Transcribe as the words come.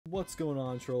What's going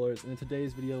on, trollers? And in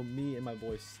today's video, me and my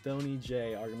boy Stony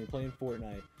J are going to be playing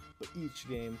Fortnite, but each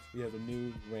game we have a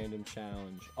new random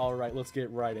challenge. Alright, let's get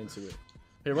right into it.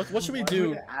 Here, what should we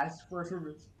do?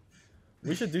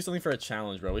 We should do something for a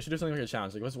challenge, bro. We should do something for a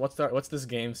challenge. Like, what's this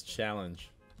game's challenge?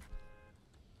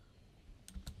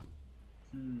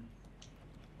 I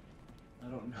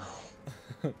don't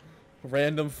know.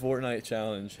 Random Fortnite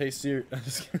challenge. Hey, Siri. I'm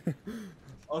just kidding.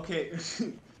 Okay,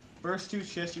 first two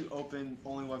chests you open,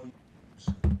 only weapon.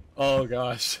 Oh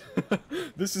gosh,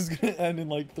 this is gonna end in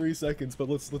like 3 seconds. But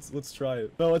let's try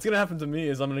it. No, what's gonna happen to me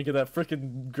is I'm gonna get that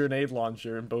freaking grenade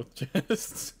launcher in both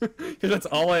chests, because that's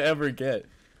all I ever get.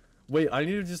 Wait, I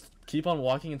need to just keep on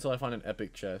walking until I find an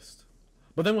epic chest.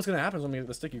 But then what's gonna happen is I'm gonna get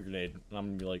the sticky grenade, and I'm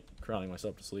gonna be like crowning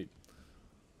myself to sleep.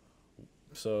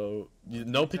 So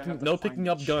no picking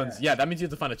up guns. Yeah, that means you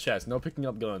have to find a chest. No picking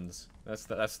up guns.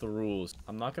 That's the rules.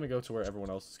 I'm not gonna go to where everyone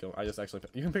else is going. I just actually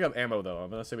you can pick up ammo though. I'm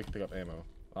gonna say we can pick up ammo.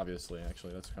 Obviously,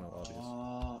 actually, that's kind of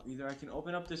obvious. Either I can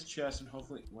open up this chest and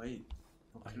hopefully wait.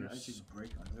 Can I just break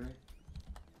under it?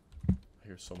 I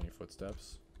hear so many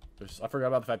footsteps. I forgot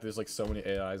about the fact that there's like so many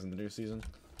AIs in the new season.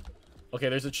 Okay,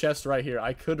 there's a chest right here.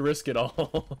 I could risk it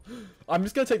all. I'm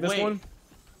just gonna take this one.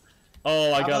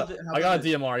 Oh, I got a DMR. I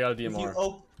got a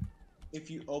DMR. If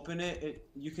you open it,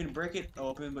 you can break it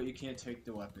open, but you can't take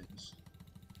the weapons.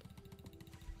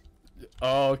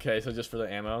 Oh, okay. So just for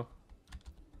the ammo.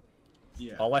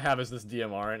 Yeah. All I have is this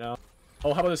DMR right now.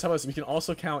 Oh, how about this? How about this? We can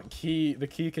also count the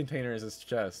key containers as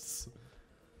chests.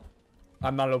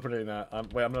 I'm not opening that.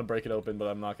 Wait, I'm gonna break it open, but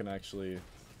I'm not gonna actually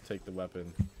take the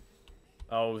weapon.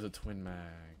 Oh, it was a twin mag,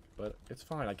 but it's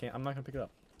fine. I'm not gonna pick it up.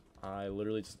 I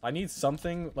literally I need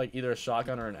something like either a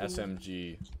shotgun or an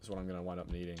SMG is what I'm gonna wind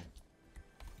up needing.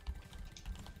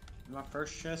 In my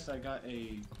first chest, I got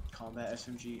a combat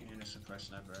SMG and a suppressed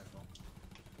sniper rifle.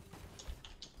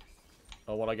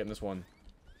 Oh, what'd I get in this one?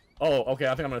 Oh, okay, I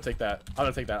think I'm gonna take that. I'm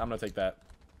gonna take that. I'm gonna take that.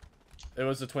 It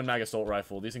was the twin mag assault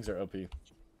rifle. These things are OP.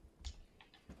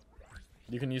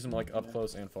 You can use them like up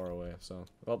close and far away. So,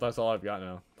 well, that's all I've got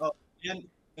now. Oh,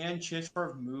 and chest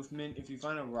for movement. If you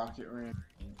find a rocket ramp.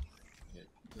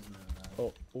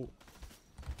 Oh, oh.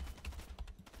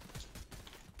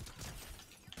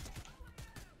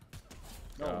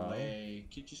 No way.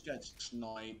 Kid just got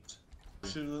sniped.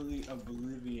 Absolutely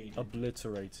obliterated.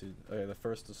 Obliterated. Okay, the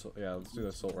first assault. Yeah, let's do the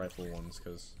assault rifle ones,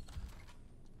 because.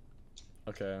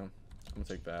 Okay, I'm gonna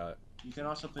take that. You can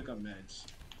also pick up meds.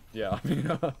 Yeah, I mean,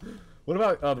 what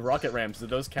about the rocket ramps? Do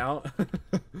those count?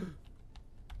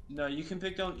 No, you can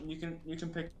pick them. You can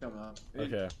pick them up.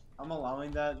 Okay. I'm allowing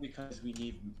that because we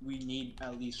need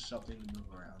at least something to move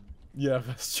around. Yeah,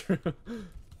 that's true.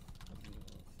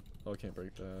 Oh, I can't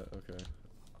break that. Okay.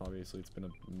 Obviously, it's been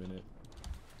a minute.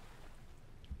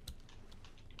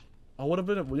 Oh, you know what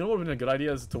would have been a good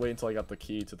idea is to wait until I got the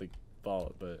key to the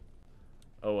vault, but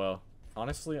oh well.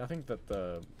 Honestly, I think that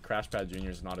the Crash Pad Junior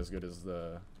is not as good as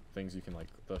the things you can like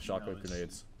the shockwave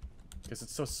grenades, because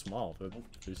it's so small. But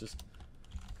there's just.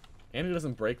 And it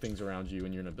doesn't break things around you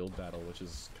when you're in a build battle, which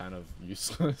is kind of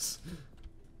useless.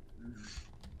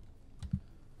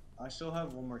 I still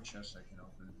have one more chest I can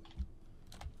open.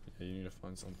 Yeah, you need to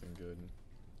find something good.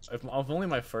 If only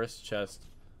my first chest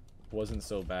wasn't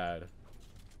so bad.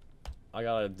 I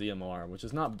got a DMR, which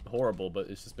is not horrible, but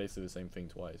it's just basically the same thing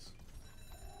twice.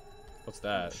 What's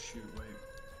that? Oh, shoot, wait.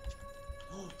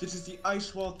 This is the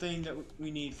ice wall thing that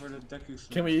we need for the Deku Smash.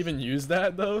 Can we even use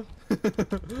that though?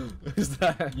 Is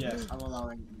that? Yes, I'm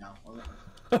allowing it now.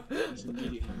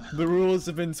 The rules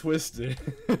have been twisted,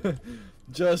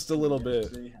 just a little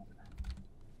bit.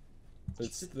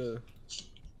 It's the.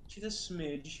 She's a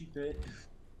smidge bit.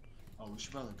 Oh, we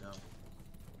should probably go.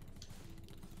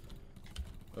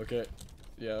 Okay,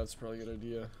 yeah, that's probably a good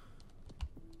idea.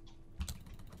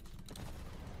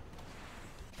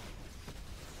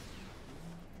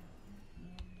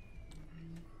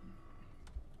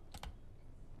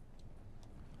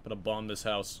 Gonna bomb this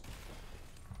house.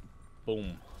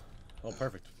 Boom. Oh,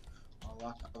 perfect.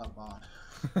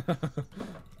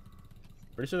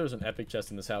 Pretty sure there was an epic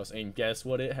chest in this house, and guess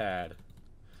what it had?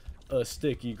 A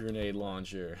sticky grenade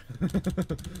launcher.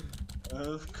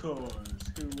 Of course.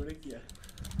 Who would it get?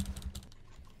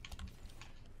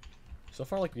 So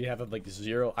far, like, we have like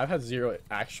zero. I've had zero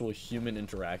actual human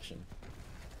interaction,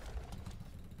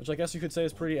 which I guess you could say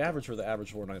is pretty average for the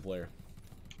average Fortnite player.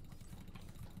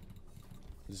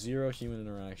 Zero human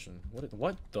interaction.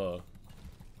 What the?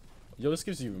 Yo, this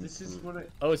gives you. This is what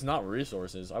Oh, it's not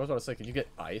resources. I was about to say, could you get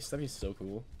ice? That'd be so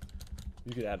cool.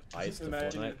 You could add ice to Fortnite.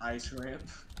 Imagine an ice ramp.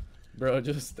 Bro,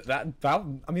 just that.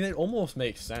 I mean, it almost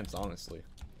makes sense, honestly.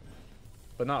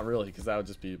 But not really, because that would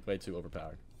just be way too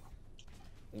overpowered.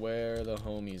 Where the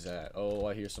homies at? Oh,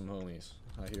 I hear some homies.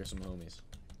 I hear some homies.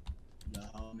 The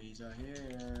homies are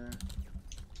here.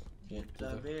 Get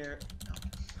the beer. No.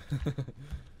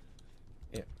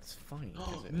 Yeah, it's funny.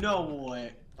 No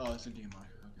way. Oh, it's a DMR.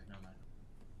 Okay, never mind.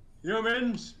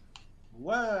 Humans,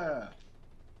 where?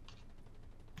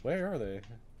 Where are they?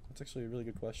 That's actually a really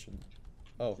good question.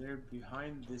 Oh. They're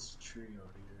behind this tree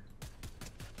over here.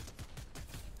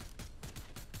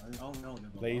 Oh no,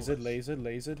 they're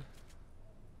Lasered.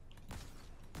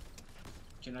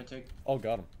 Can I take? Oh,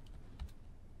 got him.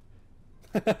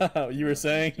 You were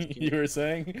saying? You were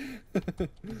saying?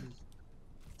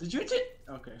 Did you take?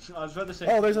 Okay, I was about to say.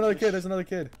 Oh, there's another kid. There's another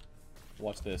kid.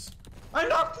 Watch this. I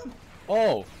knocked him.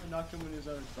 Oh. I knocked him when he was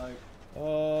on his bike.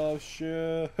 Oh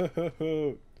shit.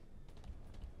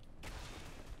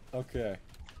 Okay.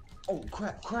 Oh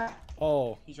crap.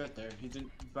 Oh. He's right there. He's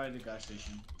by the gas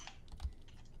station.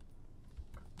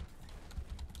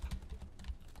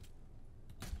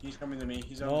 He's coming to me.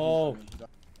 He's on. No.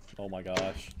 Oh my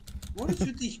gosh. What is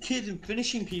with these kids and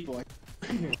finishing people?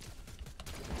 I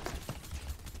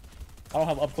don't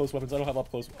have up close weapons. I don't have up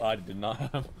close. I did not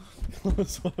have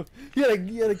close weapons. He had a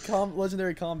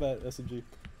legendary combat SMG.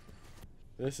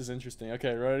 This is interesting.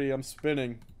 Okay, ready? I'm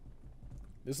spinning.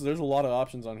 There's a lot of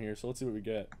options on here, so let's see what we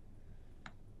get.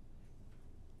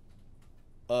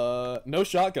 No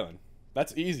shotgun.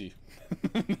 That's easy.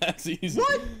 That's easy.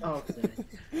 What? Oh, okay.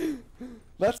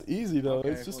 That's easy though. Okay,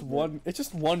 it's just one. It's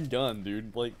just one gun,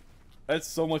 dude. Like, that's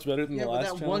so much better than the last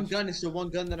challenge. Yeah, but that one gun is the one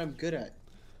gun that I'm good at.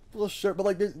 Well, sure, but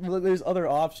like, there's other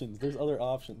options. There's other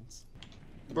options.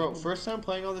 Bro, first time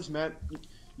playing on this map,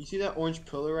 you see that orange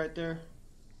pillar right there?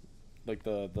 Like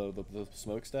the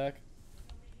smokestack.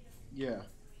 Yeah,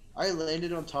 I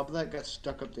landed on top of that, got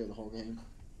stuck up there the whole game.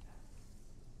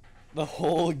 The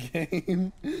whole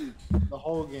game. The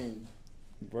whole game.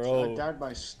 Bro. I died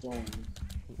by stone.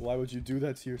 Why would you do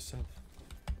that to yourself?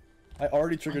 I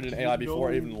already triggered an AI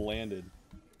before I even landed.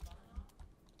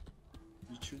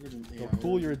 You triggered an AI. Bro,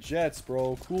 cool your jets,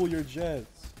 bro. Cool your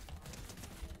jets.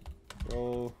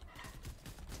 Bro.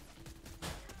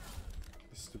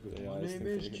 Stupid AI. My name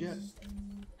is Jet.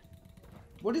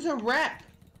 What is a rap?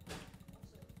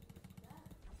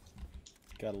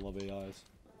 Gotta love AIs.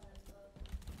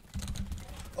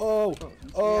 Oh!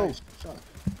 Oh!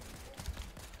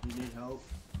 You need help?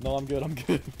 No, I'm good, I'm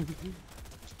good. You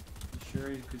sure?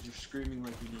 Because you're screaming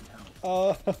like you need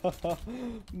help.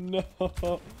 No.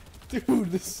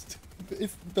 Dude, it's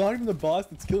not even the boss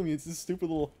that's killing me, it's this stupid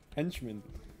little henchman.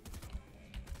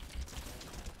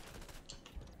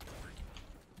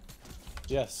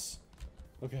 Yes.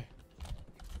 Okay.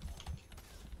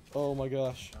 Oh my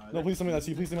gosh. No, please tell me that's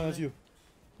you, please tell me that's you.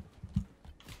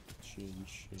 Chin.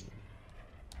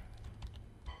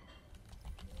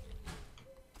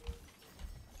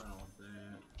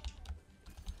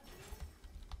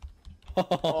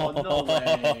 Oh, no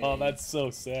way. Oh, that's so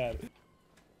sad.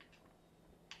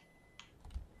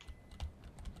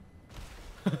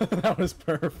 That was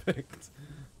perfect.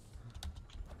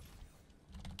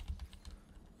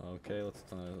 Okay, let's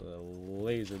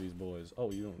laser these boys.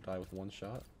 Oh, you don't die with one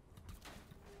shot?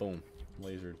 Boom.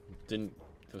 Lasered. Didn't...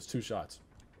 It was 2 shots.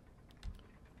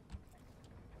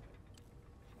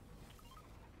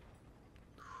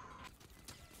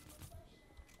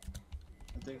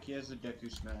 I think he has the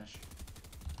Deku Smash.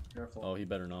 Careful. Oh, he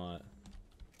better not.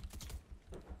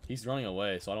 He's running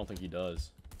away, so I don't think he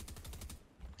does.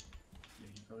 Yeah,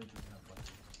 he probably doesn't have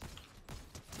weapons.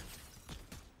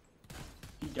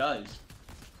 He does.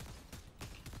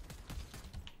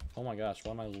 Oh my gosh,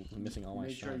 why am I missing all my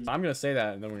Make sure shots? you- I'm gonna say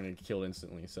that, and then we're gonna get killed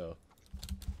instantly, so...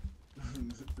 I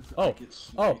Oh! get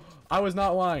sniped. Oh! I was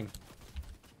not lying!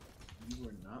 You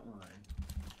were not lying.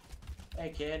 Hey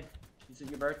kid, is it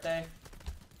your birthday?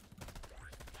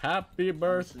 Happy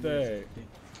birthday!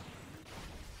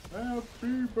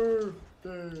 Happy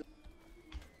birthday!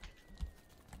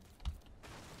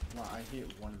 Wow, I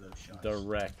hit one of those shots.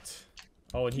 Direct.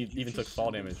 Oh, and he Did you even took just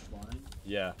fall see him damage. flying?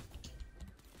 Yeah.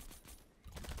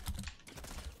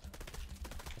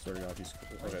 I swear to God, he's...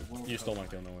 Okay, you stole my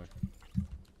kill, no way.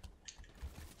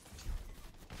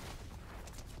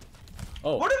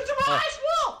 Oh! What is my ice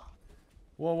wall?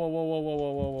 Whoa, whoa, whoa, whoa, whoa,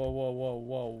 whoa, whoa, whoa, whoa, whoa,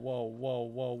 whoa, whoa, whoa,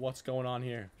 whoa, what's going on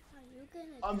here?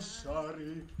 I'm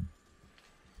sorry.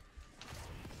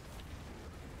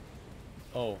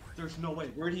 Oh. There's no way.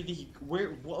 Where did he? Where?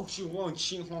 What you want,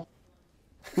 Xinhua?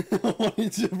 Why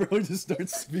did you bro just start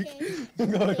speaking? Go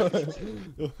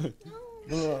ahead.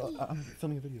 I'm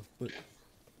filming a video, but...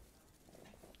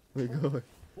 Wait, go ahead.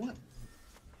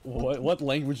 What? What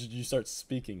language did you start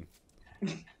speaking?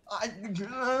 I Here,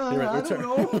 don't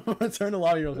know. return to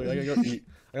lobby real quick. I gotta go eat.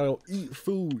 I gotta go eat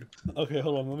food. Okay,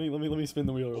 hold on. Let me spin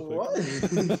the wheel real quick. What?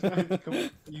 I'm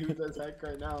confused as heck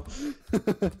right now.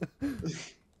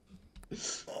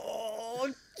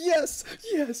 Oh yes,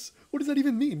 yes. What does that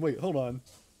even mean? Wait, hold on.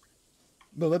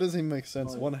 No, that doesn't even make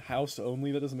sense. What? One house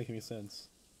only. That doesn't make any sense.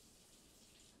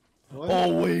 What?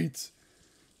 Oh wait.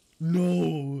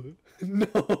 No.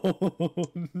 No.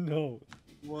 No.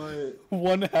 What?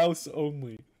 One house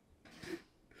only.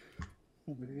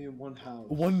 What do you mean one house?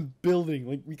 One building.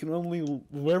 Like we can only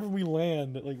wherever we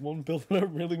land. Like one building, whatever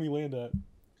building we land at.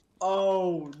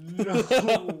 Oh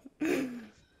no!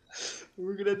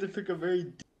 We're gonna have to pick a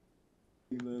very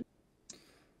then.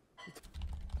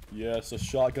 Yes, a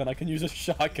shotgun. I can use a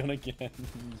shotgun again.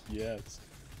 Yes.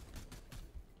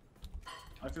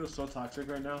 I feel so toxic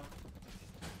right now.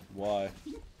 Why?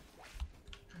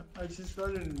 I just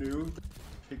found a noob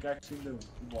pickaxing the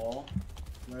wall,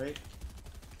 right?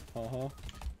 Uh-huh.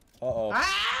 Uh-oh.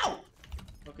 Ow!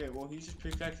 Okay, well he's just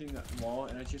pickaxing that wall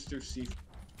and I just threw C.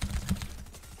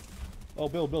 Oh,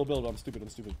 build. I'm stupid.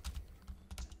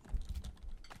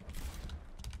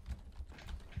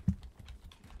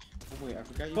 Oh wait, I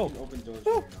forgot you Oh. can open doors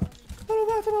Oh. right now. I'm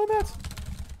out of bats.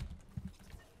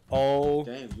 Oh.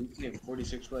 Damn, you can get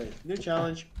 46 ways. New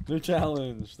challenge. New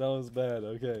challenge. That was bad.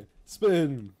 Okay.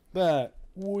 Spin that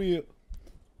wheel.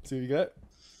 See what you got?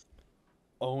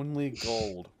 Only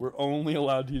gold. We're only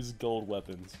allowed to use gold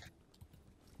weapons.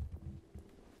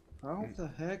 How the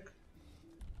heck?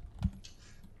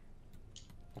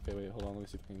 Okay, wait, hold on. Let me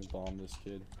see if I can bomb this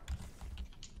kid.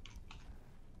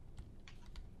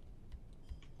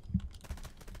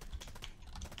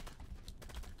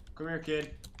 Come here,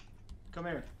 kid. Come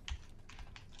here.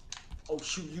 Oh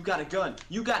shoot, you got a gun.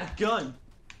 You got a gun.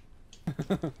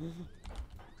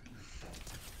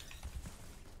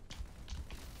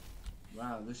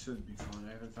 Wow, this should be fun.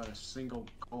 I haven't found a single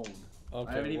gold.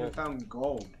 Okay, I haven't even well, found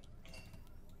gold.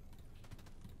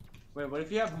 Wait, what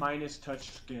if you have minus touch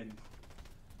skin?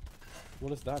 what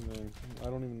does that mean? I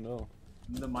don't even know.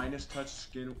 The minus touch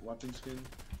skin, weapon skin?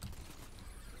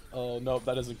 Oh, no,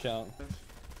 that doesn't count.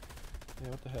 Yeah,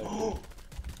 what the heck? Oh,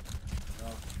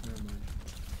 never mind.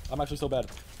 I'm actually so bad.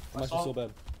 I'm actually so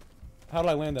bad. How did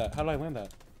I land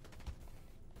that?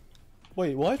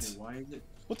 Wait, what? Okay, why is it?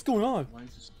 What's going on? Why is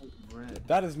it so red?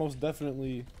 That is most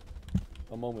definitely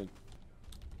a moment.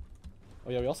 Oh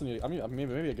yeah, we also need. I mean,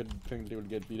 maybe a good thing to do would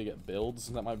be to get builds.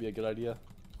 That might be a good idea.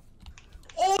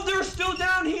 Oh, they're still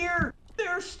down here!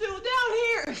 They're still down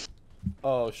here!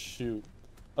 Oh shoot.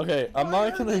 Okay, I'm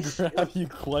not gonna grab you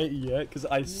quite yet because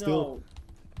I still.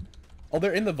 No. Oh,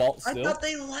 they're in the vault still. I thought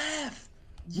they left.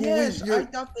 Well, Yes, wait, I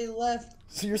thought they left.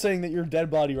 So you're saying that your dead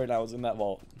body right now is in that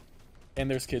vault, and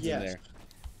there's kids in Yes. there.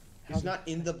 It's not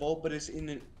in the vault, but it's in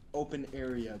an open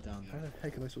area down How there. the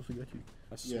heck am I supposed to get you?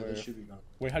 I Yeah, swear. they should be gone.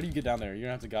 Wait, how do you get down there? You're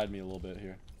gonna have to guide me a little bit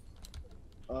here.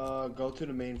 Go to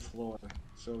the main floor.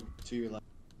 So to your left.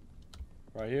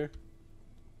 Right here?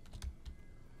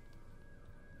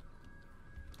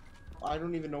 I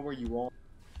don't even know where you are.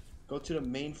 Go to the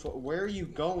main floor. Where are you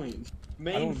going?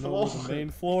 Main I don't floor. know where the main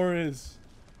floor is.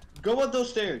 Go up those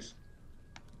stairs.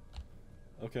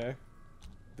 Okay.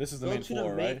 This is the Go main to floor,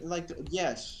 the main, right? like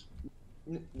yes.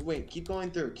 Wait, keep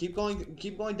going through. Keep going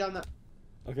down that.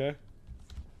 Okay.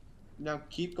 Now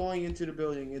keep going into the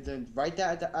building, and then right there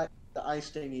at the ice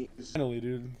thingy. Finally,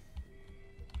 dude.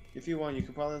 If you want, you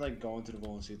could probably like go into the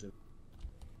vault and see the.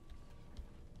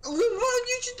 Oh,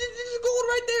 you should. There's gold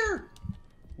right there.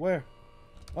 Where?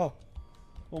 Oh.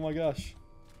 Oh my gosh.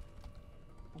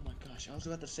 Oh my gosh! I was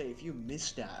about to say if you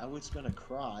missed that, I was gonna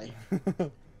cry.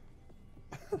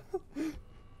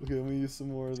 Okay, let me use some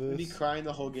more of You'd be this. crying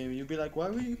the whole game, and you'd be like, "Why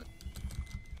were you?"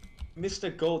 Missed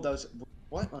the gold. That was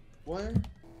what? Where?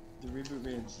 The reboot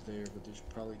man's there, but there's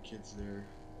probably kids there.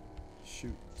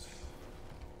 Shoot.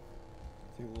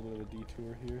 Take a little bit of a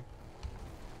detour here.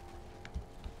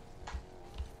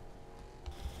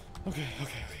 Okay.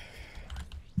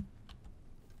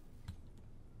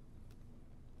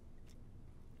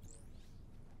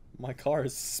 My car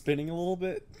is spinning a little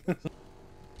bit.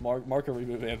 Mark a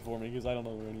reboot van for me, because I don't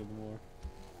know where any of them are.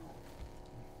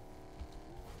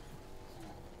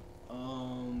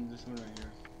 This one right here.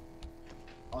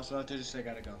 Also, after this, I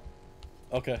gotta go.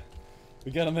 Okay.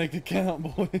 We gotta make it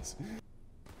count, boys.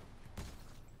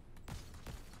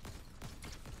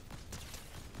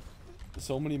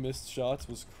 So many missed shots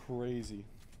was crazy.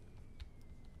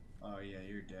 Oh yeah,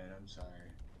 you're dead. I'm sorry.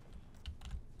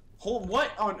 Hold.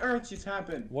 What on earth just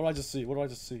happened? What did I just see? What did I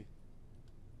just see?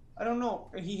 I don't know.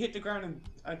 He hit the ground, and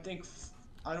I think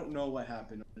I don't know what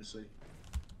happened. Honestly.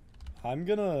 I'm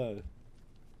gonna...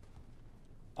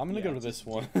 I'm gonna go to this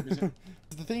one.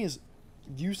 The thing is,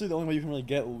 usually the only way you can really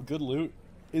get good loot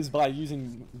is by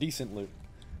using decent loot.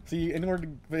 See, in order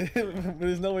to,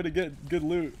 there's no way to get good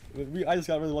loot. I just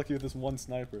got really lucky with this one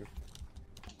sniper.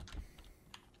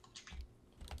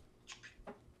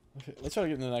 Okay, let's try to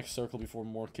get in the next circle before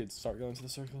more kids start going to the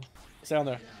circle. Stay down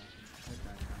there.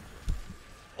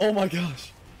 Oh my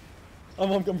gosh!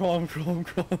 I'm crawling.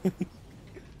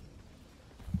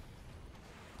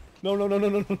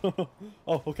 No.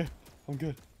 Oh, okay. I'm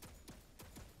good.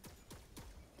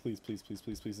 Please.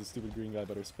 This stupid green guy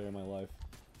better spare my life.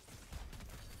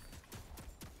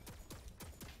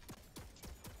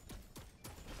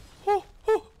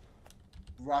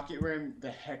 Rocket ram the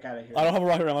heck out of here. I don't have a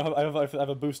rocket ram. I have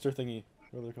a booster thingy.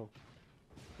 What are they called?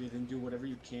 Yeah, then do whatever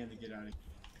you can to get out of here.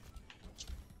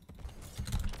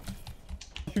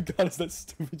 You got us that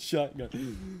stupid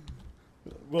shotgun.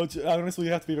 Well, honestly,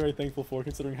 you have to be very thankful for,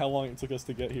 considering how long it took us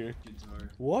to get here.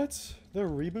 What? They're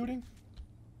rebooting?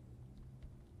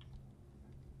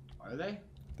 Are they?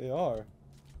 They are.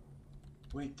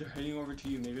 Wait, they're heading over to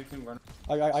you. Maybe I can run.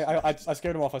 I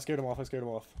scared him off. I scared him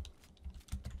off.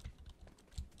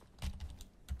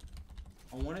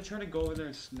 I want to try to go over there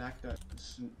and snack that.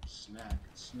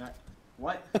 Snack.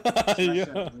 What?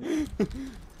 Yeah.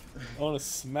 I want to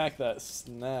smack that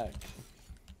snack.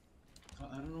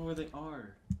 I don't know where they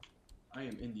are. I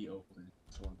am in the open.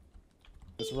 This one.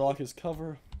 This rock is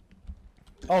cover.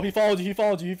 Oh, he followed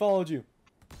you.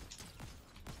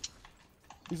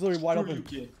 He's literally wide open. You,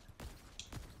 kid.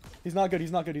 He's not good.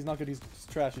 He's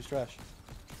trash.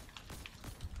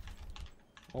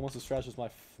 Almost as trash as my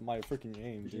freaking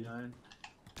aim, dude. 59.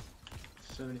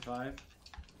 75.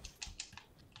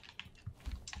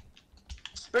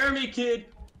 Spare me, kid!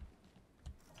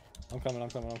 I'm coming.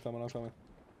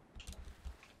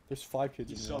 There's 5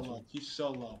 kids in He's here. so low. He's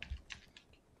so low.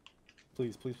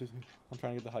 Please. I'm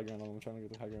trying to get the high ground on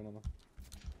them.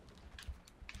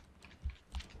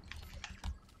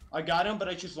 I got him, but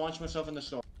I just launched myself in the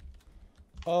storm.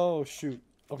 Oh, shoot.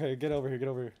 Okay, get over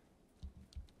here.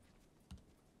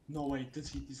 No, wait.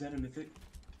 Is that a mythic?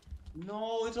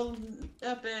 No, it's an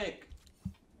epic!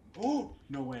 Oh!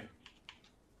 No way.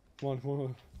 Come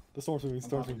on. The storm's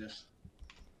moving. This.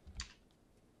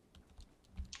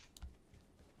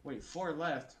 Wait, 4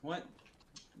 left. What?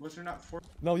 Was there not 4?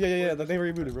 No, yeah. They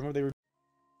rebooted. Remember they were.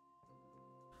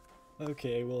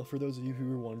 Okay, well, for those of you who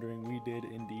were wondering, we did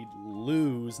indeed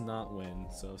lose, not win.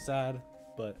 So sad,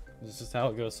 but this is just how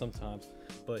it goes sometimes.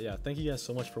 But yeah, thank you guys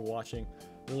so much for watching.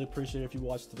 Really appreciate it if you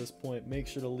watched to this point. Make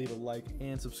sure to leave a like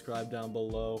and subscribe down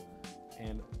below.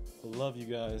 And I love you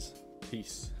guys.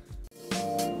 Peace.